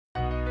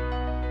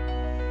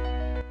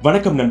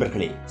வணக்கம்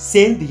நண்பர்களே,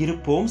 சேர்ந்து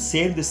இருப்போம்,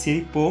 சேர்ந்து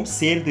சிரிப்போம்,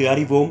 சேர்ந்து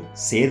அறிவோம்,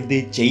 சேர்ந்து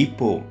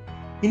ஜெயிப்போம்.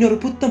 இன்னொரு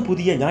புத்தம்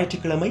புதிய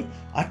ஞாயிற்றுக்கிழமை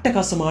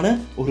அட்டகாசமான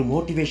ஒரு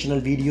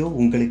மோட்டிவேஷனல் வீடியோ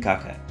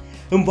உங்களுக்காக.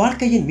 நம்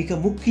வாழ்க்கையின் மிக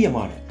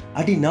முக்கியமான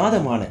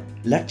அடிநாதமான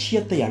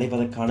லட்சியத்தை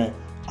அடைவதற்கான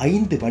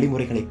 5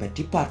 வழிமுறைகளை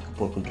பற்றி பார்க்க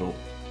போகின்றோம்.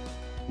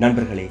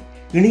 நண்பர்களே,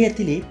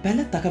 இணையத்திலே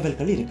பல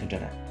தகவல்கள்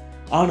இருக்கின்றன.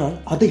 ஆனால்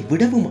அதை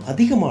விடவும்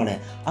அதிகமான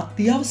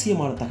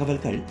அத்தியாவசியமான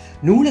தகவல்கள்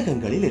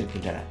நூலகங்களில்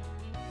இருக்கின்றன.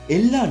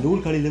 எல்லா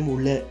நூல்களிலும்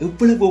உள்ள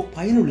எவ்வளவோ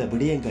பயனுள்ள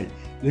விடயங்கள்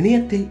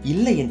இணையத்தில்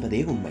இல்லை என்பதே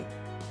உண்மை.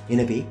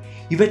 எனவே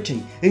இவற்றை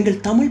எங்கள்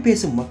தமிழ்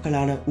பேசும்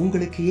மக்களான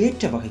உங்களுக்கு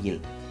ஏற்ற வகையில்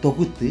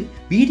தொகுத்து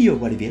வீடியோ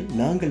வடிவில்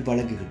நாங்கள்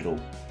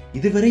வழங்குகின்றோம்.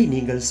 இதுவரை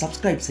நீங்கள்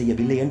சப்ஸ்கிரைப்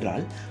செய்யவில்லை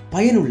என்றால்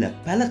பயனுள்ள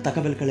பல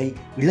தகவல்களை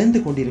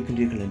இழந்து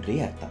கொண்டிருக்கின்றீர்கள் என்றே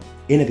அர்த்தம்.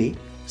 எனவே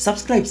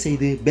சப்ஸ்கிரைப்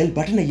செய்து பெல்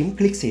பட்டனையும்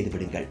கிளிக் செய்து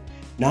விடுங்கள்.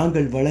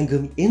 நாங்கள்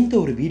வழங்கும் எந்த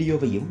ஒரு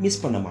வீடியோவையும்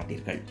மிஸ் பண்ண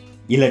மாட்டீர்கள்.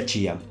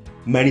 இலட்சியம்.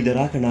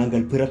 மனிதராக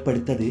நாங்கள்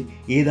பிறப்படுத்தது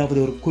ஏதாவது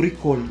ஒரு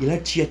குறிக்கோள்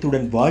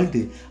இலட்சியத்துடன்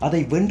வாழ்ந்து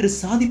அதை வென்று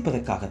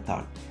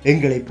சாதிப்பதற்காகத்தான்.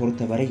 எங்களை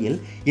பொறுத்த வரையில்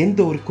எந்த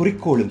ஒரு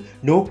குறிக்கோளும்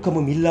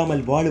நோக்கமும்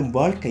இல்லாமல் வாழும்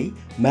வாழ்க்கை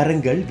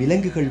மரங்கள்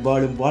விலங்குகள்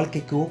வாழும்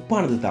வாழ்க்கைக்கு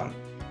ஒப்பானதுதான்.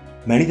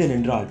 மனிதன்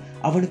என்றால்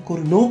அவனுக்கு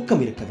ஒரு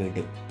நோக்கம் இருக்க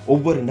வேண்டும்.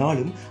 ஒவ்வொரு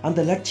நாளும் அந்த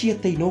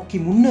லட்சியத்தை நோக்கி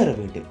முன்னேற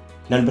வேண்டும்.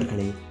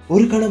 நண்பர்களே,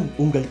 ஒரு கணம்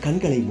உங்கள்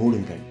கண்களை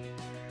மூடுங்கள்.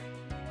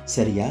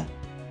 சரியா?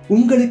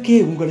 உங்களுக்கே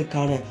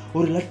உங்களுக்கான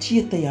ஒரு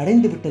லட்சியத்தை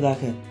அடைந்து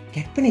விட்டதாக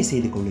கற்பனை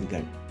செய்து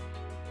கொள்ளுங்கள்.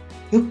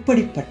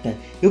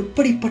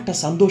 எப்படிப்பட்ட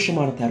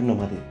சந்தோஷமான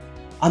தருணம் அது.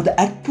 அந்த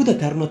அற்புத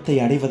தருணத்தை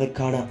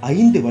அடைவதற்கான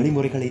 5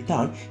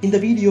 வழிமுறைகளைத்தான் இந்த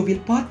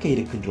வீடியோவில் பார்க்க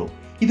இருக்கின்றோம்.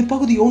 இது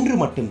பகுதி 1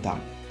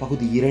 மட்டும்தான்.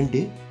 பகுதி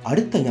 2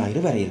 அடுத்த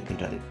ஞாயிறு வரை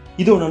இருக்கின்றது.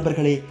 இதோ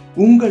நண்பர்களே,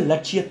 உங்கள்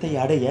லட்சியத்தை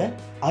அடைய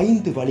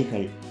 5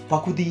 வழிகள்.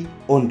 பகுதி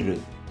 1.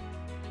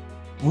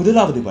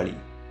 முதலாவது வழி,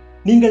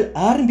 நீங்கள்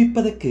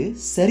ஆரம்பிப்பதற்கு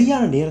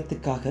சரியான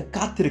நேரத்துக்காக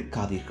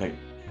காத்திருக்காதீர்கள்.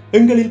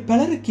 எங்களில்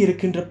பலருக்கு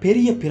இருக்கின்ற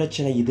பெரிய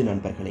பிரச்சனை இது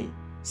நண்பர்களே.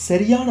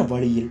 சரியான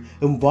வழியில்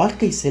எம்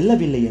வாழ்க்கை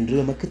செல்லவில்லை என்று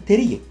நமக்கு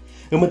தெரியும்.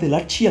 எமது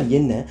லட்சியம்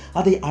என்ன,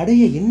 அதை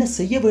அடைய என்ன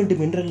செய்ய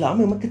வேண்டும்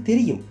என்றெல்லாம் நமக்கு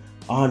தெரியும்.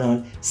 ஆனால்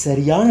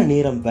சரியான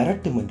நேரம்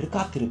வரட்டும் என்று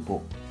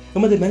காத்திருப்போம்.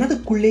 எமது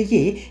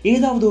மனதுக்குள்ளேயே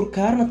ஏதாவது ஒரு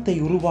காரணத்தை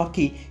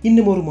உருவாக்கி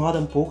இன்னும் ஒரு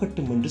மாதம்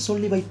போகட்டும் என்று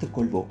சொல்லி வைத்துக்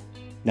கொள்வோம்.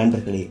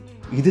 நண்பர்களே,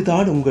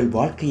 இதுதான் உங்கள்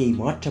வாழ்க்கையை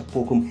மாற்றப்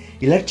போகும்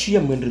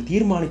இலட்சியம் என்று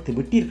தீர்மானித்து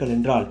விட்டீர்கள்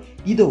என்றால்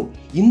இதோ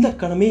இந்த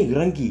கணமே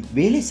இறங்கி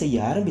வேலை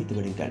செய்ய ஆரம்பித்து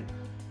விடுங்கள்.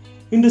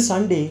 இன்று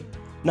சண்டே,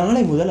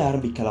 நாளை முதல்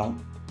ஆரம்பிக்கலாம்.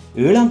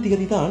 7ஆம்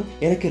தேதி தான்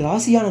எனக்கு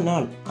ராசியான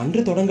நாள்,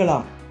 அன்று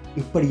தொடங்கலாம்.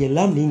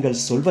 இப்படியெல்லாம்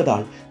நீங்கள்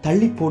சொல்வதால்,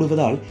 தள்ளி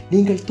போடுவதால்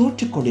நீங்கள்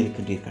தோற்றுக்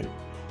கொண்டிருக்கின்றீர்கள்.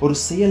 ஒரு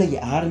செயலை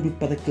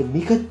ஆரம்பிப்பதற்கு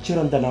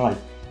மிகச்சிறந்த நாள்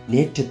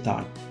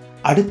நேற்றுத்தான்.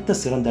 அடுத்த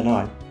சிறந்த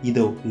நாள்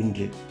இதோ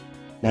இன்று.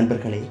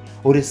 நண்பர்களே,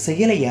 ஒரு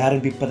செயலை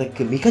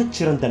ஆரம்பிப்பதற்கு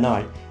மிகச்சிறந்த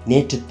நாள்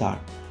நேற்றுத்தான்.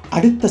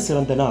 அடுத்த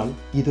சிறந்த நாள்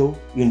இதோ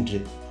இன்று.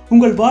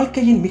 உங்கள்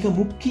வாழ்க்கையின் மிக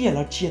முக்கிய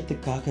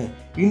லட்சியத்துக்காக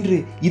இன்று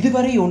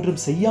இதுவரை ஒன்றும்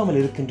செய்யாமல்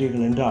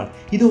இருக்கின்றீர்கள் என்றால்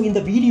இதோ இந்த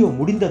வீடியோ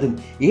முடிந்ததும்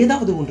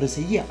ஏதாவது ஒன்று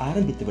செய்ய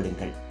ஆரம்பித்து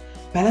விடுங்கள்.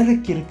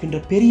 பலருக்கு இருக்கின்ற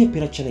பெரிய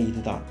பிரச்சனை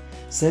இதுதான்,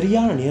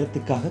 சரியான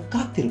நேரத்துக்காக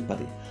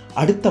காத்திருப்பது.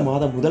 அடுத்த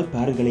மாதம் முதல்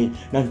பாருங்களேன்,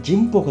 நான்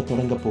ஜிம் போக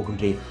தொடங்க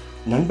போகின்றேன்.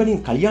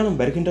 நண்பனின் கல்யாணம்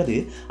வருகின்றது,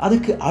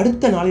 அதுக்கு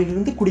அடுத்த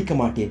நாளிலிருந்து குடிக்க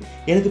மாட்டேன்.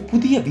 எனது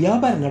புதிய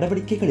வியாபார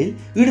நடவடிக்கைகளில்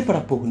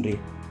ஈடுபடப்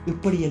போகின்றேன்.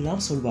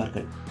 இப்படியெல்லாம்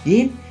சொல்வார்கள்.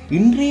 ஏன்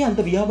இன்றே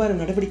அந்த வியாபார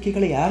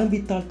நடவடிக்கைகளை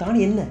ஆரம்பித்தால் தான்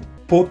என்ன?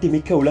 போட்டி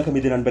மிக்க உலகம்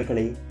இது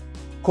நண்பர்களே.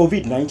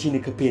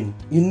 COVID-19க்கு பின்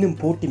இன்னும்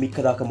போட்டி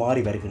மிக்கதாக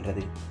மாறி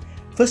வருகின்றது.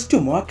 First to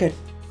market,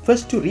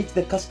 first to reach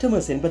the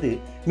customers என்பது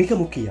மிக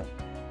முக்கியம்.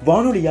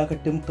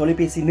 வானொலியாகட்டும்,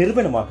 தொலைபேசி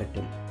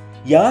நிறுவனமாகட்டும்,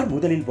 யார்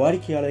முதலில்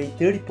வாடிக்கையாளரை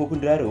தேடி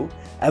போகின்றாரோ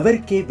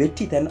அவருக்கே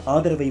வெற்றி தன்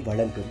ஆதரவை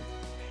வழங்கும்.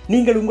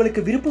 நீங்கள்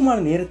உங்களுக்கு விருப்பமான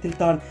நேரத்தில்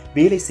தான்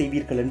வேலை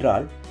செய்வீர்கள்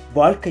என்றால்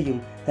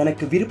வாழ்க்கையும்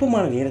தனக்கு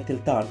விருப்பமான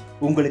நேரத்தில் தான்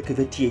உங்களுக்கு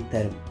வெற்றியை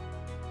தரும்.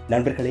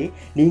 நண்பர்களே,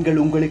 நீங்கள்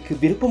உங்களுக்கு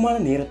விருப்பமான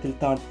நேரத்தில்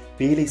தான்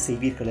வேலை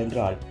செய்வீர்கள்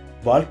என்றால்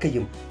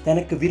வாழ்க்கையும்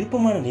தனக்கு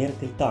விருப்பமான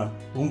நேரத்தில் தான்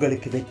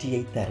உங்களுக்கு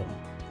வெற்றியை தரும்.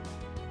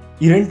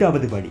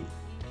 2வது வழி,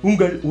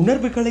 உங்கள்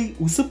உணர்வுகளை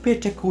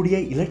உசுப்பேற்றக்கூடிய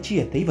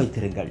இலட்சியத்தை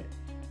வைத்திருங்கள்.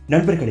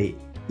 நண்பர்களே,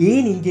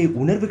 ஏன் இங்கே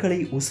உணர்வுகளை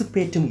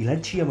உசுப்பேற்றும்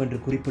இலட்சியம் என்று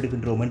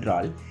குறிப்பிடுகின்றோம்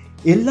என்றால்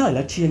எல்லா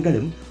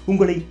இலட்சியங்களும்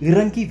உங்களை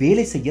இறங்கி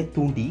வேலை செய்ய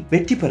தூண்டி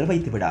வெற்றி பெற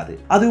வைத்து விடாது.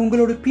 அது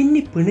உங்களோடு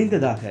பின்னி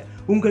பிணைந்ததாக,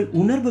 உங்கள்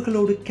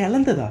உணர்வுகளோடு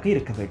கலந்ததாக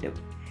இருக்க வேண்டும்.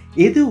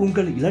 எது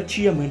உங்கள்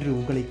இலட்சியம் என்று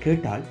உங்களை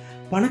கேட்டால்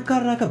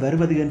பணக்காரராக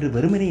வருவது என்று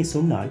வெறுமனே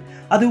சொன்னால்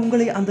அது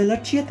உங்களை அந்த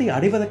லட்சியத்தை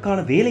அடைவதற்கான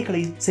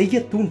வேலைகளை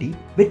செய்ய தூண்டி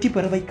வெற்றி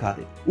பெற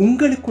வைக்காது.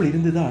 உங்களுக்குள்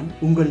இருந்துதான்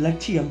உங்கள்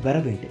லட்சியம் வர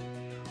வேண்டும்.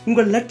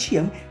 உங்கள்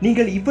லட்சியம்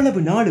நீங்கள்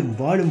இவ்வளவு நாளும்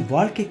வாழும்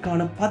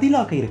வாழ்க்கைக்கான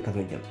பதிலாக இருக்க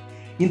வேண்டும்.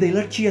 இந்த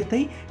இலட்சியத்தை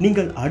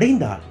நீங்கள்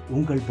அடைந்தால்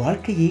உங்கள்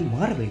வாழ்க்கையே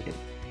மாற வேண்டும்.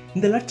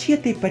 இந்த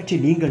லட்சியத்தை பற்றி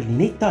நீங்கள்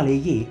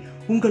நினைத்தாலேயே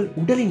உங்கள்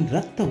உடலின்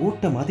இரத்த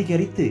ஓட்டம்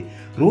அதிகரித்து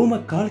ரோம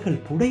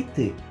கால்கள்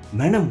புடைத்து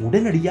மனம்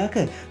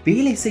உடனடியாக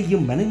வேலை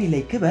செய்யும்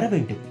மனநிலைக்கு வர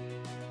வேண்டும்.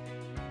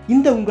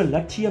 இந்த உங்கள்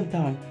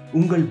லட்சியம்தான்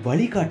உங்கள்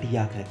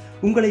வழிகாட்டியாக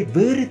உங்களை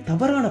வேறு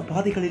தவறான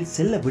பாதைகளில்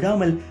செல்ல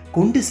விடாமல்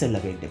கொண்டு செல்ல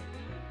வேண்டும்.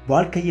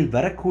 வாழ்க்கையில்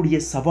வரக்கூடிய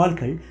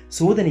சவால்கள்,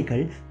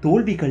 சோதனைகள்,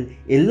 தோல்விகள்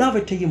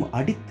எல்லாவற்றையும்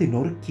அடித்து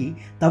நொறுக்கி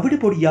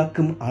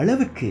தவிடுபொடியாக்கும்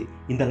அளவுக்கு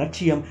இந்த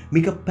லட்சியம்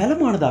மிக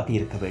பலமானதாக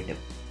இருக்க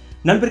வேண்டும்.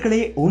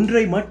 நண்பர்களே,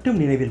 ஒன்றை மட்டும்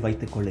நினைவில்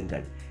வைத்துக்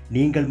கொள்ளுங்கள்.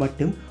 நீங்கள்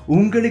மட்டும்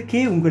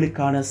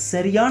உங்களுக்கான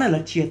சரியான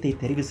லட்சியத்தை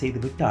தெரிவு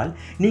செய்துவிட்டால்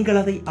நீங்கள்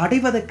அதை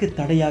அடைவதற்கு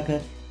தடையாக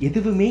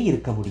எதுவுமே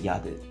இருக்க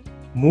முடியாது.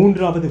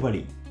 மூன்றாவது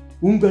வழி,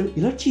 உங்கள்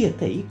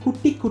இலட்சியத்தை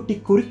குட்டி குட்டி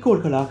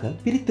குறிக்கோள்களாக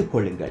பிரித்துக்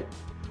கொள்ளுங்கள்.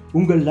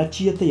 உங்கள்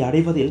லட்சியத்தை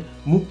அடைவதில்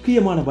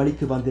முக்கியமான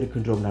வழிக்கு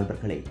வந்திருக்கின்றோம்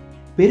நண்பர்களே.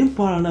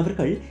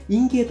 பெரும்பாலானவர்கள்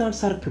இங்கே தான்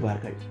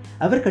சறுக்குவார்கள்.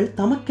 அவர்கள்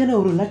தமக்கென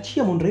ஒரு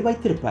லட்சியம் ஒன்றை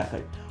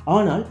வைத்திருப்பார்கள்.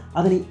 ஆனால்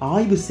அதனை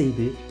ஆய்வு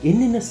செய்து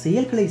என்னென்ன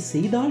செயல்களை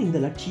செய்தால் இந்த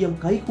லட்சியம்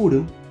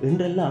கைகூடும்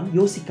என்றெல்லாம்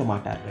யோசிக்க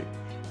மாட்டார்கள்.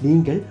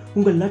 நீங்கள்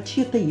உங்கள்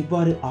லட்சியத்தை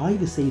இவ்வாறு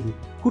ஆய்வு செய்து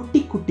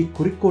குட்டி குட்டி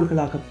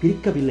குறிக்கோள்களாக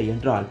பிரிக்கவில்லை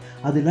என்றால்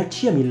அது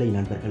லட்சியம் இல்லை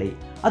நண்பர்களே.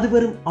 அது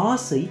வெறும்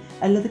ஆசை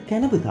அல்லது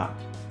கனவுதான்.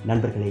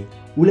 நண்பர்களே,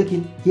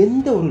 உலகில்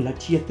எந்த ஒரு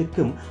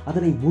லட்சியத்துக்கும்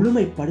அதனை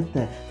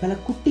முழுமைப்படுத்த பல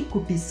குட்டி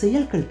குட்டி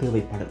செயல்கள்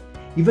தேவைப்படும்.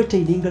 இவற்றை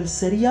நீங்கள்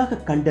சரியாக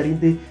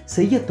கண்டறிந்து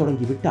செய்ய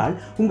தொடங்கிவிட்டால்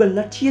உங்கள்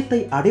லட்சியத்தை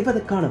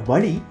அடைவதற்கான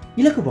வழி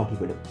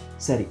இலகுவாகிவிடும்.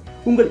 சரி,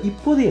 உங்கள்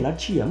இப்போதைய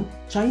லட்சியம்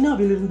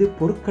சைனாவிலிருந்து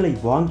பொருட்களை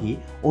வாங்கி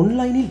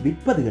ஆன்லைனில்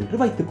விற்பது என்று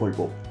வைத்துக்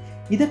கொள்வோம்.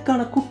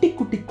 இதற்கான குட்டி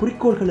குட்டி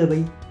குறிக்கோள்கள் எவை?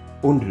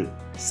 1.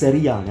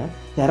 சரியான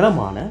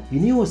தரமான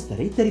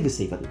விநியோகஸ்தரை தெரிவு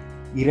செய்வது.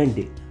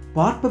 2.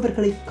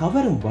 பார்ப்பவர்களை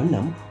கவரும்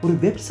வண்ணம் ஒரு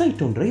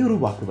வெப்சைட் ஒன்றை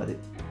உருவாக்குவது.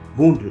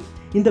 3.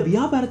 இந்த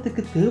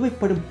வியாபாரத்துக்கு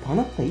தேவைப்படும்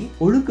பணத்தை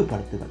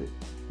ஒழுங்குபடுத்துவது.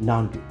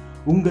 4.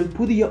 உங்கள்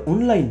புதிய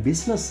ஆன்லைன்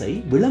பிசினஸை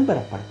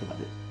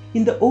விளம்பரப்படுத்துவது.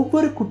 இந்த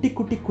ஒவ்வொரு குட்டி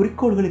குட்டி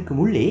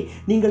குறிக்கோள்களுக்கும் உள்ளே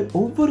நீங்கள்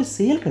ஒவ்வொரு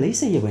செயல்களை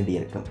செய்ய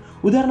வேண்டியிருக்கும்.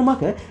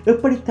 உதாரணமாக,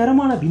 எப்படி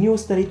தரமான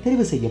விநியோகஸ்தரை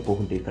தெரிவு செய்ய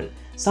போகின்றீர்கள்?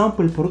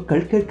 சாம்பிள்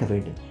பொருட்கள் கேட்க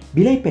வேண்டும்.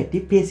 விலை பற்றி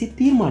பேசி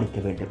தீர்மானிக்க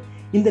வேண்டும்.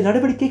 இந்த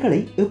நடவடிக்கைகளை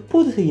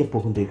எப்போது செய்ய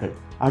போகின்றீர்கள்?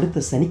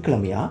 அடுத்த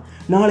சனிக்கிழமையா?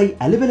 நாளை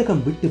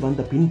அலுவலகம் விட்டு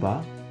வந்த பின்பா?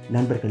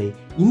 நண்பர்களே,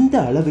 இந்த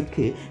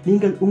அளவுக்கு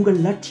நீங்கள் உங்கள்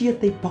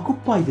லட்சியத்தை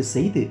பகுப்பாய்வு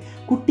செய்து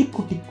குட்டி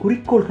குட்டி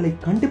குறிக்கோள்களை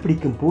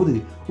கண்டுபிடிக்கும் போது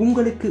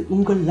உங்களுக்கு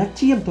உங்கள்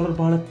லட்சியம்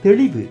தொடர்பான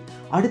தெளிவு,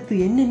 அடுத்து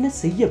என்னென்ன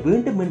செய்ய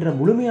வேண்டும் என்ற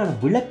முழுமையான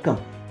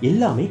விளக்கம்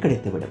எல்லாமே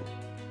கிடைத்துவிடும்.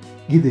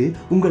 இது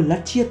உங்கள்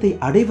லட்சியத்தை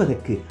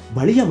அடைவதற்கு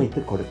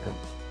வழியமைத்து கொடுக்கும்.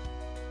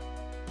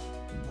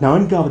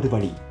 4வது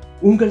வழி,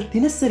 உங்கள்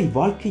தினசரி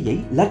வாழ்க்கையை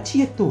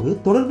லட்சியத்தோடு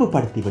தொடர்பு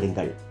படுத்தி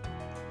விடுங்கள்.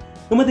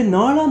 நமது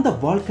நாளாந்த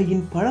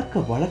வாழ்க்கையின் பழக்க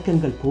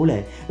வழக்கங்கள் போல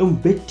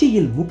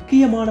வெற்றியில்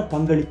முக்கியமான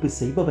பங்களிப்பு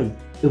செய்பவை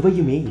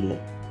எவையுமே இல்லை.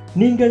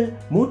 நீங்கள்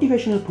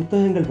மோட்டிவேஷனல்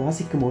புத்தகங்கள்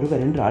வாசிக்கும்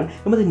ஒருவர் என்றால்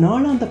நமது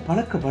நாளாந்த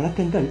பழக்க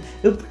வழக்கங்கள்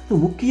எவ்வளவு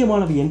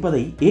முக்கியமானவை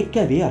என்பதை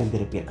ஏற்கனவே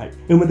அறிந்திருப்பீர்கள்.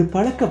 நமது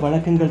பழக்க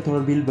வழக்கங்கள்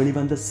தொடர்பில்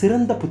வெளிவந்த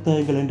சிறந்த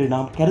புத்தகங்கள் என்று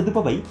நாம்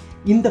கருதுபவை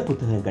இந்த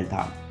புத்தகங்கள்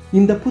தான்.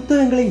 இந்த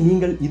புத்தகங்களை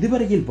நீங்கள்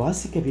இதுவரையில்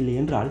வாசிக்கவில்லை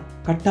என்றால்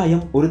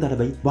கட்டாயம் ஒரு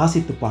தடவை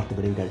வாசித்து பார்த்து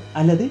விடுங்கள்,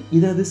 அல்லது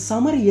இதனது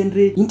சமரி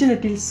என்று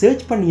இன்டர்நெட்டில்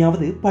சர்ச்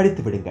பண்ணியாவது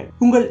படித்து விடுங்கள்.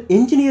 உங்கள்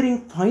என்ஜினியரிங்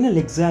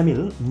ஃபைனல்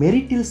எக்ஸாமில்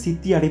மெரிட்டில்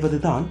சித்தி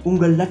அடைவதுதான்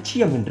உங்கள்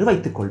லட்சியம் என்று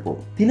வைத்துக்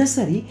கொள்வோம்.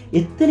 தினசரி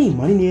எத்தனை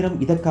மணி நேரம்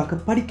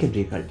இதற்காக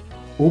படிக்கின்றீர்கள்?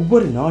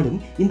 ஒவ்வொரு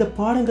நாளும் இந்த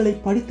பாடங்களை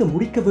படித்து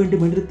முடிக்க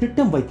வேண்டும் என்று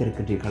திட்டம்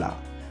வைத்திருக்கின்றீர்களா?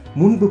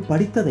 முன்பு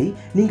படித்ததை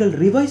நீங்கள்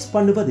ரிவைஸ்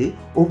பண்ணுவது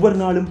ஒவ்வொரு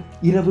நாளும்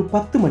இரவு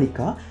 10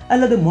 மணிக்கா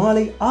அல்லது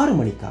மாலை 6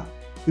 மணிக்கா?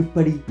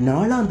 இப்படி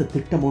நாளாந்த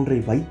திட்டம் ஒன்றை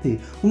வைத்து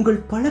உங்கள்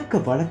பழக்க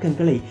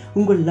வழக்கங்களை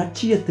உங்கள்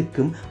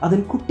லட்சியத்துக்கும்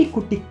அதன் குட்டி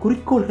குட்டி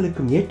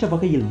குறிக்கோள்களுக்கும் ஏற்ற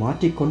வகையில்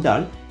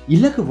மாற்றிக்கொண்டால்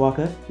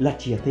இலகுவாக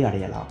லட்சியத்தை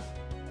அடையலாம்.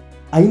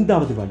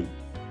 5வது வழி,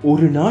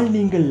 ஒரு நாள்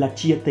நீங்கள்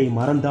லட்சியத்தை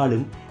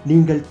மறந்தாலும்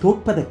நீங்கள்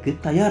தோற்பதற்கு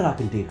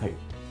தயாராகின்றீர்கள்.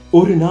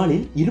 ஒரு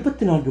நாளில்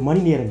 24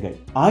 மணி நேரங்கள்,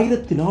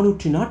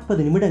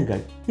 1440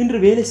 நிமிடங்கள். இன்று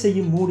வேலை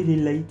செய்யும் மூடில்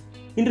இல்லை,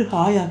 இன்று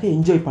ஹாயாக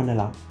என்ஜாய்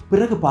பண்ணலாம்,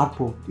 பிறகு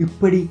பார்ப்போம்,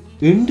 இப்படி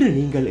என்று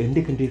நீங்கள்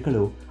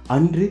எண்ணுகின்றீர்களோ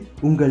அன்று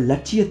உங்கள்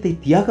லட்சியத்தை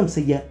தியாகம்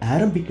செய்ய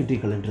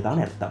ஆரம்பிக்கின்றீர்கள்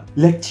என்றுதான் அர்த்தம்.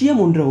 லட்சியம்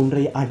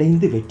ஒன்றை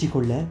அடைந்து வெற்றி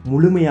கொள்ள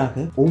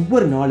முழுமையாக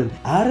ஒவ்வொரு நாளும்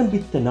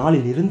ஆரம்பித்த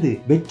நாளில் இருந்து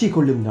வெற்றி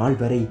கொள்ளும் நாள்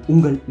வரை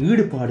உங்கள்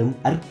ஈடுபாடும்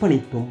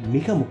அர்ப்பணிப்பும்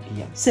மிக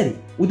முக்கியம். சரி,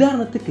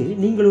 உதாரணத்துக்கு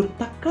நீங்கள் ஒரு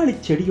தக்காளி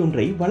செடி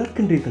ஒன்றை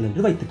வளர்க்கின்றீர்கள்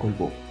என்று வைத்துக்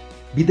கொள்வோம்.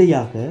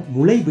 விதையாக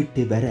முளை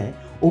விட்டு வர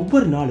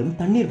ஒவ்வொரு நாளும்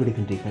தண்ணீர்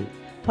விடுகின்றீர்கள்,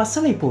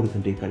 பசலை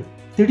போடுகின்றீர்கள்.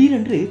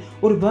 திடீரென்று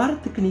ஒரு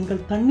வாரத்துக்கு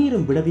நீங்கள்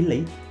தண்ணீரும் விடவில்லை,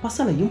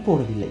 பசலையும்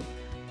போடவில்லை.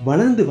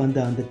 வளர்ந்து வந்த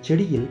அந்த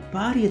செடியில்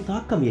பாரிய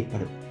தாக்கம்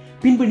ஏற்படும்.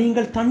 பின்பு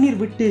நீங்கள் தண்ணீர்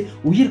விட்டு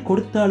உயிர்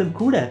கொடுத்தாலும்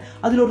கூட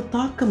அதில் ஒரு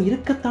தாக்கம்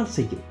இருக்கத்தான்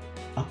செய்யும்.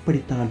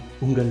 அப்படித்தான்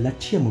உங்கள்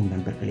லட்சியமும்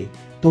நண்பர்களே.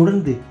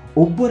 தொடர்ந்து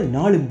ஒவ்வொரு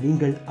நாளும்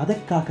நீங்கள்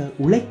அதற்காக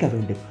உழைக்க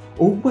வேண்டும்.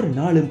 ஒவ்வொரு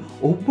நாளும்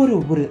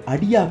ஒவ்வொரு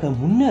அடியாக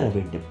முன்னேற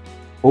வேண்டும்.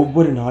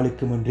 ஒவ்வொரு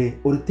நாளுக்கும் என்று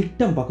ஒரு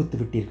திட்டம் வகுத்து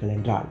விட்டீர்கள்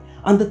என்றால்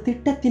அந்த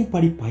திட்டத்தின்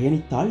படி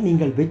பயணித்தால்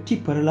நீங்கள் வெற்றி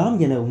பெறலாம்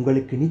என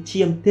உங்களுக்கு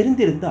நிச்சயம்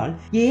தெரிந்திருந்தால்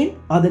ஏன்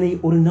அதனை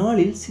ஒரு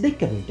நாளில்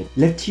சிதைக்க வேண்டும்?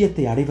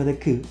 லட்சியத்தை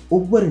அடைவதற்கு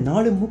ஒவ்வொரு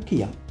நாளும்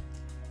முக்கியம்.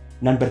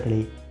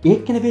 நண்பர்களே,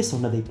 ஏற்கனவே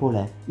சொன்னதை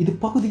போல இது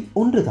பகுதி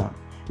 1 தான்.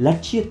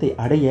 லட்சியத்தை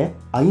அடைய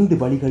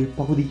 5 வழிகள்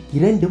பகுதி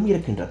 2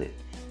 இருக்கின்றது.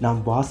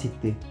 நாம்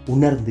வாசித்து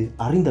உணர்ந்து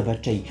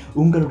அறிந்தவற்றை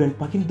உங்களுடன்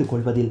பகிர்ந்து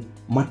கொள்வதில்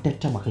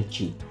மட்டற்ற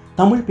மகிழ்ச்சி.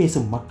 தமிழ்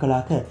பேசும்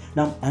மக்களாக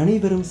நாம்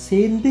அனைவரும்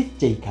சேர்ந்து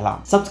ஜெயிக்கலாம்.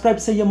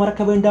 சப்ஸ்கிரைப் செய்ய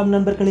மறக்க வேண்டாம்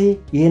நண்பர்களே,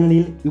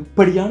 ஏனெனில்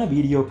இப்படியான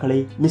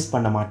வீடியோக்களை மிஸ்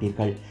பண்ண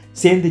மாட்டீர்கள்.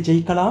 சேர்ந்து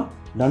ஜெயிக்கலாம்.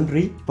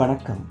 நன்றி,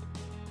 வணக்கம்.